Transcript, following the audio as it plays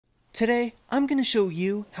Today, I'm going to show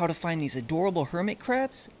you how to find these adorable hermit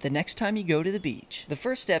crabs the next time you go to the beach. The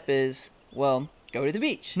first step is, well, go to the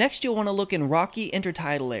beach. Next, you'll want to look in rocky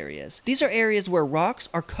intertidal areas. These are areas where rocks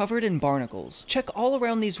are covered in barnacles. Check all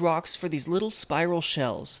around these rocks for these little spiral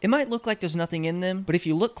shells. It might look like there's nothing in them, but if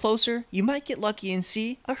you look closer, you might get lucky and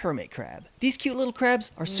see a hermit crab. These cute little crabs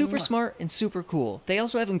are super smart and super cool. They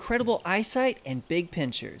also have incredible eyesight and big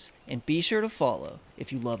pinchers. And be sure to follow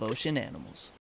if you love ocean animals.